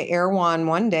goes to Erewhon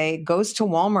one day goes to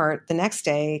Walmart the next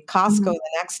day, Costco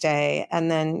the next day,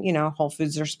 and then, Whole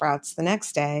Foods or Sprouts the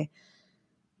next day.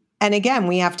 And again,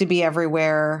 we have to be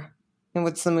everywhere. And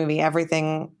what's the movie?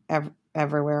 Everything,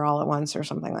 Everywhere, All at Once, or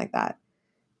something like that.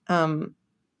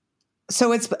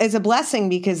 So it's a blessing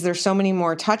because there's so many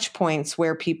more touch points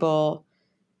where people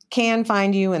can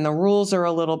find you, and the rules are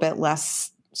a little bit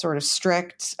less sort of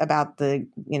strict about the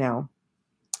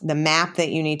map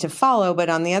that you need to follow. But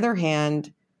on the other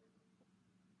hand,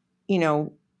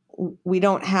 we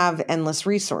don't have endless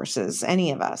resources,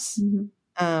 any of us.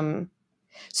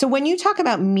 So when you talk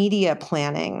about media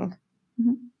planning,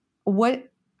 what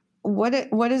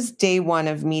does day one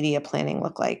of media planning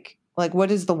look like? Like, what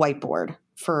does the whiteboard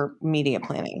for media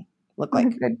planning look like?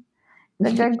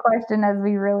 It's a good question as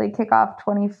we really kick off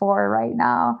 24 right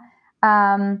now.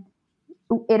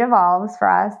 It evolves for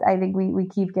us. I think we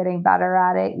keep getting better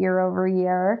at it year over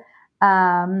year.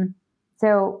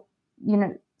 So,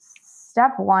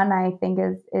 step one, I think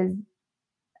is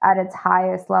at its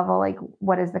highest level, like,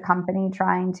 what is the company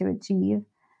trying to achieve?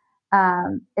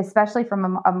 Especially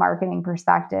from a marketing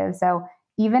perspective. So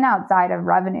even outside of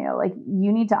revenue, like,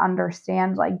 you need to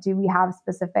understand, like, do we have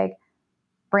specific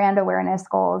brand awareness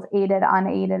goals, aided,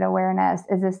 unaided awareness?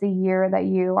 Is this the year that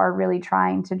you are really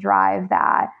trying to drive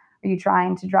that? Are you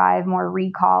trying to drive more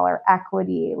recall or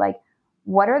equity? Like,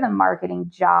 what are the marketing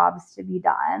jobs to be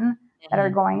done that are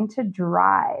going to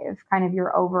drive kind of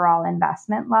your overall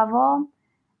investment level?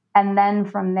 And then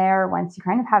from there, once you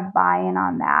kind of have buy-in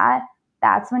on that,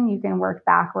 that's when you can work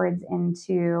backwards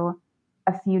into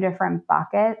a few different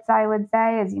buckets, I would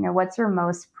say, is, what's your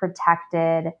most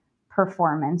protected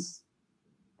performance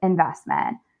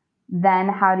investment? Then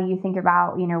how do you think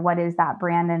about, what is that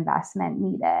brand investment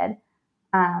needed?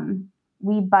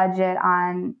 We budget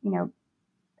on,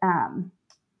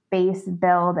 base,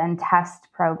 build, and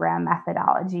test program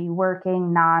methodology,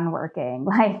 working, non-working.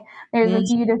 Like, there's a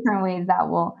few different ways that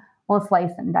we'll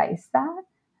slice and dice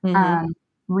that.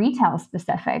 Retail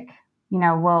specific,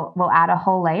 we'll add a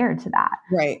whole layer to that.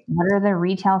 Right. What are the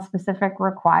retail specific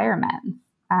requirements?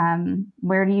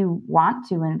 Where do you want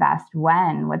to invest?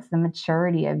 When? What's the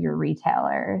maturity of your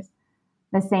retailers?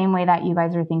 The same way that you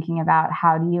guys are thinking about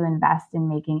how do you invest in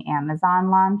making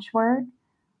Amazon launch work?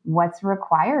 What's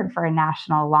required for a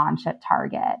national launch at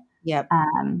Target? Yep.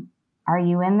 Are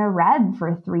you in the red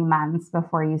for 3 months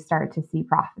before you start to see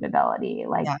profitability?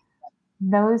 Like,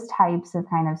 those types of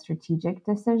kind of strategic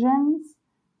decisions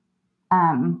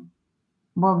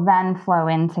will then flow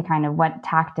into kind of what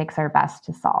tactics are best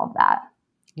to solve that.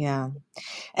 Yeah.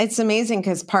 It's amazing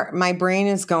because my brain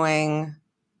is going,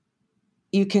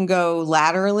 you can go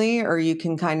laterally or you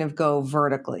can kind of go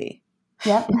vertically.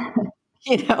 Yep.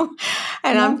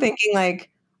 And I'm thinking,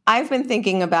 like, I've been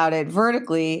thinking about it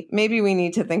vertically. Maybe we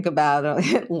need to think about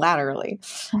it laterally.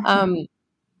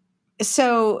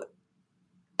 So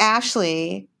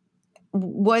Ashley,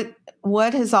 what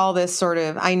has all this sort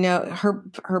of, I know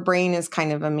her brain is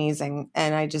kind of amazing.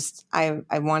 And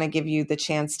I want to give you the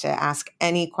chance to ask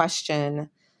any question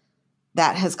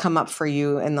that has come up for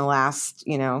you in the last,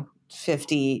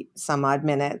 50 some odd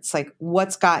minutes. Like,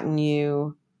 what's gotten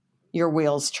your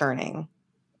wheels churning?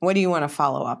 What do you want to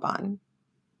follow up on?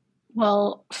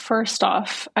 Well, first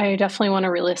off, I definitely want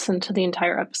to re-listen to the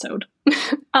entire episode.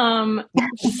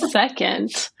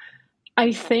 Second,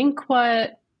 I think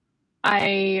what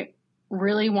I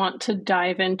really want to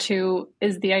dive into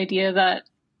is the idea that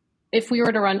if we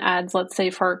were to run ads, let's say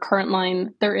for our current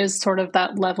line, there is sort of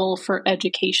that level for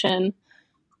education.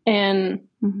 And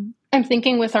I'm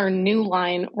thinking with our new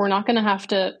line, we're not going to have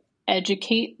to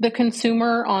educate the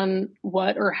consumer on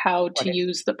what or how to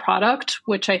use the product,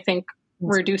 which I think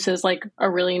reduces like a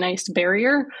really nice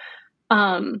barrier.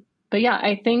 But yeah,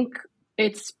 I think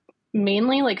it's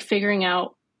mainly like figuring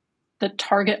out the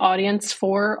target audience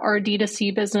for our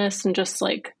D2C business and just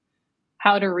like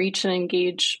how to reach and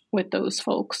engage with those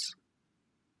folks.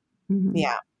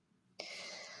 Yeah.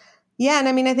 Yeah. And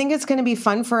I mean, I think it's going to be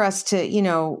fun for us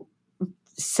to,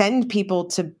 send people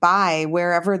to buy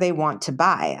wherever they want to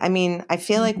buy. I mean, I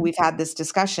feel like we've had this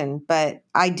discussion, but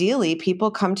ideally people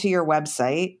come to your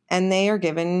website and they are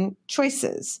given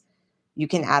choices. You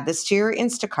can add this to your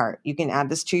Instacart. You can add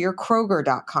this to your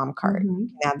Kroger.com cart. You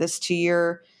can add this to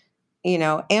your,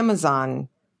 Amazon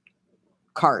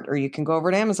cart, or you can go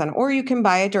over to Amazon, or you can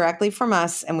buy it directly from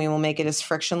us and we will make it as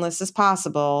frictionless as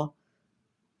possible.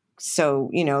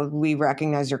 So, we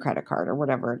recognize your credit card or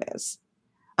whatever it is.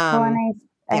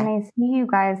 And And I see you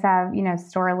guys have,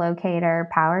 Store Locator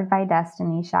powered by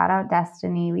Destiny. Shout out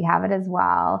Destiny. We have it as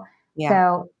well. Yeah.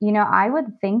 So, I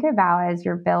would think about as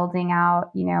you're building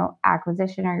out,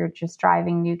 acquisition, or you're just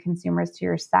driving new consumers to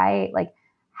your site, like,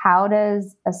 how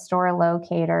does a Store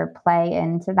Locator play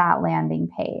into that landing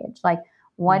page? Like,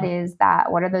 what is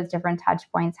that? What are those different touch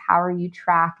points? How are you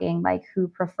tracking, like, who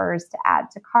prefers to add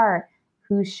to cart,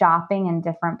 who's shopping in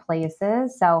different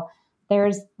places? So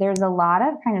there's a lot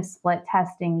of kind of split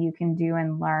testing you can do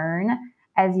and learn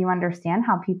as you understand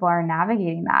how people are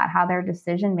navigating that, how they're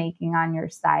decision making on your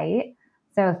site.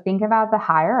 So think about the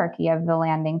hierarchy of the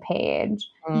landing page.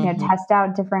 Test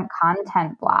out different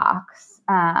content blocks.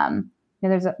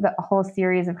 There's a whole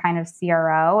series of kind of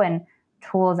CRO and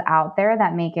tools out there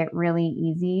that make it really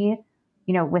easy,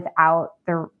 without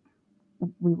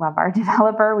we love our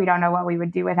developer. We don't know what we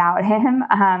would do without him.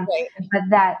 But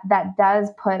that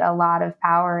does put a lot of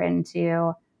power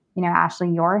into, Ashley,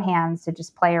 your hands to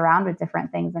just play around with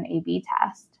different things and A/B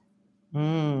test.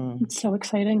 It's so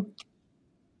exciting.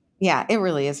 Yeah, it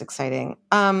really is exciting.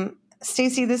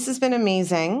 Stacy, this has been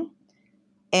amazing.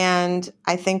 And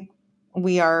I think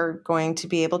we are going to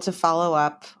be able to follow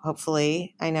up,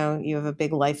 hopefully. I know you have a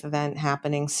big life event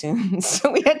happening soon, so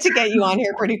we had to get you on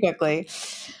here pretty quickly.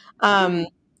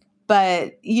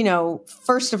 But,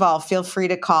 first of all, feel free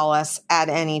to call us at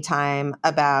any time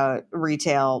about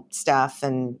retail stuff.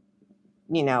 And,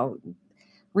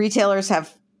 retailers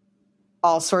have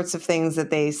all sorts of things that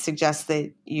they suggest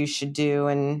that you should do.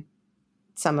 And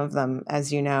some of them,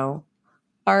 as you know,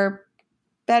 are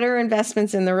better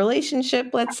investments in the relationship,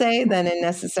 let's say, than in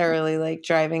necessarily like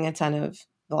driving a ton of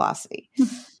velocity.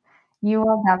 You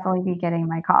will definitely be getting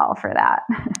my call for that.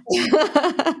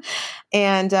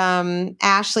 And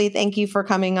Ashley, thank you for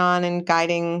coming on and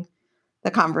guiding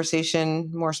the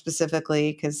conversation more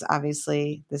specifically, because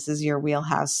obviously this is your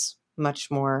wheelhouse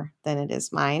much more than it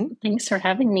is mine. Thanks for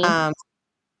having me.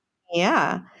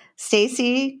 Yeah.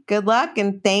 Stacy, good luck,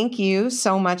 and thank you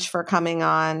so much for coming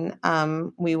on.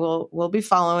 We'll be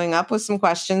following up with some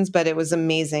questions, but it was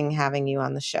amazing having you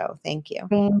on the show. Thank you.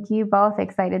 Thank you both.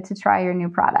 Excited to try your new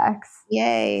products.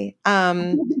 Yay.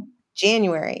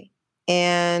 January.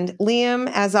 And Liam,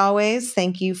 as always,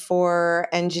 thank you for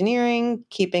engineering,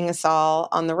 keeping us all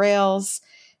on the rails,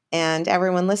 and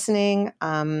everyone listening.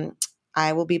 I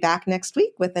will be back next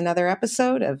week with another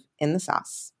episode of In the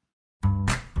Sauce.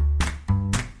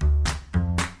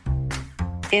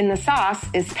 In the Sauce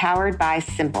is powered by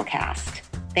Simplecast.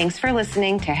 Thanks for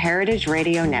listening to Heritage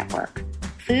Radio Network,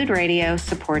 food radio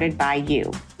supported by you.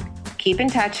 Keep in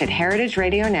touch at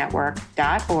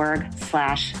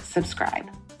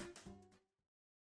heritageradionetwork.org/subscribe.